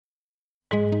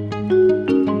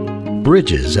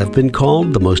Bridges have been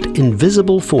called the most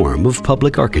invisible form of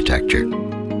public architecture.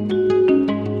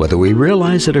 Whether we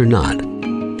realize it or not,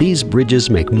 these bridges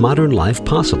make modern life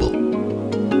possible.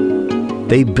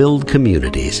 They build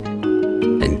communities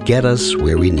and get us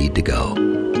where we need to go.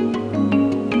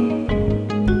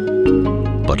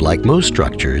 But like most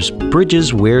structures,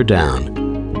 bridges wear down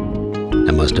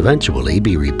and must eventually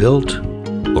be rebuilt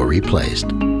or replaced.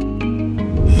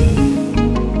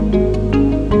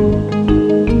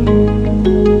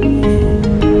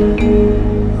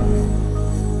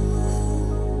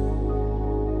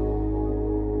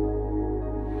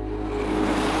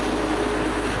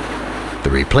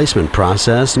 The replacement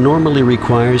process normally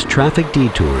requires traffic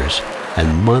detours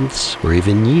and months or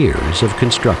even years of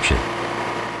construction.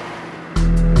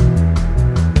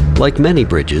 Like many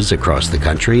bridges across the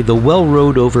country, the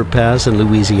Well-Road overpass in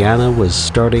Louisiana was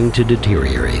starting to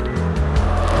deteriorate.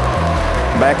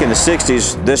 Back in the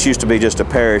 60s, this used to be just a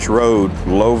parish road,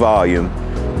 low volume,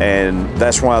 and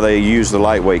that's why they used the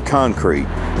lightweight concrete.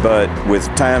 But with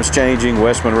times changing,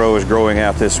 West Monroe is growing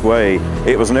out this way.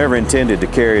 It was never intended to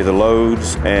carry the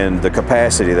loads and the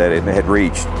capacity that it had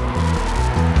reached.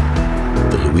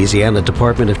 The Louisiana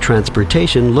Department of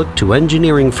Transportation looked to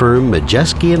engineering firm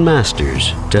Modjeski and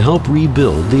Masters to help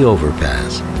rebuild the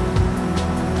overpass.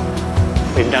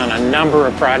 We've done a number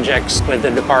of projects with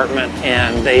the department,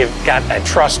 and they've got a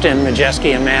trust in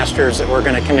Modjeski and Masters that we're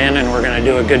going to come in and we're going to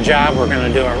do a good job, we're going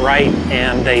to do it right,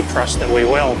 and they trust that we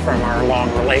will from our long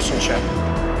relationship.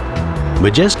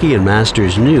 Modjeski and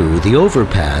Masters knew the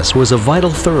overpass was a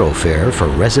vital thoroughfare for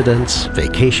residents,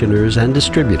 vacationers, and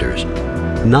distributors.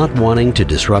 Not wanting to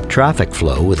disrupt traffic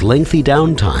flow with lengthy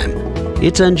downtime,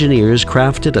 its engineers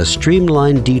crafted a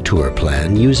streamlined detour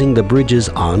plan using the bridge's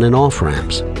on- and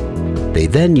off-ramps. They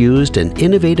then used an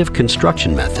innovative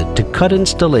construction method to cut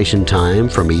installation time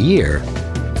from a year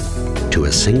to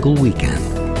a single weekend.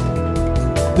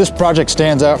 This project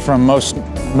stands out from most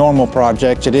normal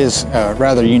projects. It is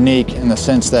rather unique in the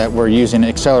sense that we're using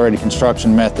accelerated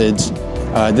construction methods.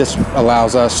 This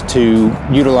allows us to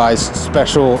utilize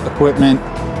special equipment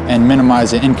and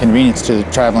minimize the inconvenience to the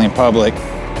traveling public.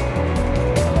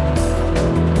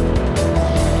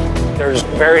 There's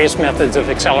various methods of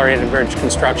accelerated bridge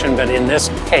construction, but in this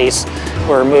case,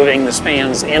 we're moving the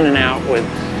spans in and out with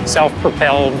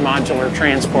self-propelled modular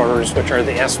transporters, which are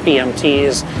the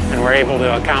SPMTs, and we're able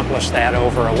to accomplish that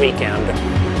over a weekend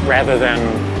rather than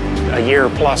a year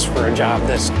plus for a job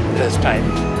this type.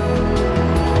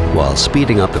 While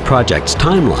speeding up the project's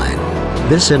timeline,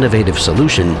 this innovative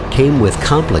solution came with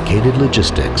complicated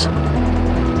logistics.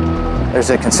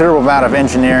 There's a considerable amount of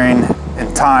engineering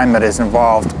and time that is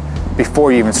involved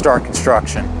before you even start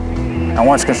construction. And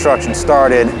once construction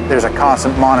started, there's a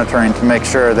constant monitoring to make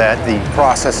sure that the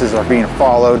processes are being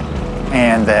followed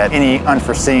and that any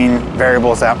unforeseen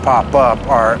variables that pop up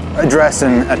are addressed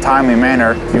in a timely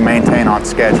manner to maintain on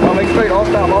schedule. I'll make straight, all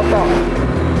stop, all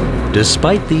stop.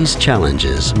 Despite these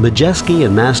challenges, Modjeski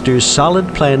and Masters'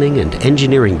 solid planning and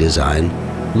engineering design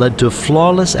led to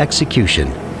flawless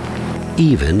execution,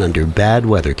 even under bad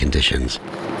weather conditions.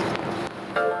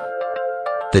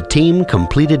 The team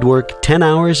completed work 10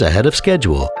 hours ahead of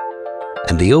schedule,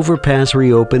 and the overpass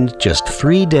reopened just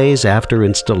 3 days after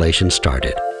installation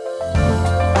started.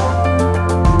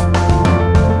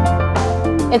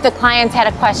 If the clients had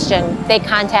a question, they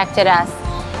contacted us.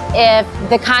 If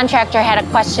the contractor had a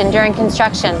question during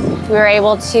construction, we were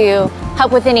able to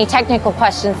help with any technical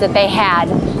questions that they had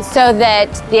so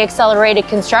that the accelerated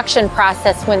construction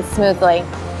process went smoothly.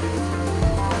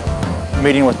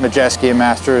 Meeting with Modjeski and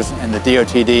Masters and the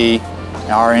DOTD,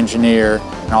 and our engineer,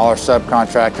 and all our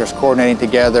subcontractors coordinating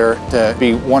together to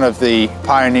be one of the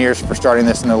pioneers for starting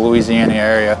this in the Louisiana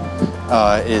area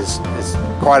is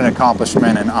quite an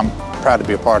accomplishment, and I'm proud to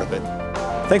be a part of it.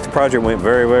 I think the project went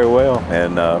very, very well,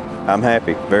 and I'm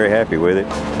happy, very happy with it.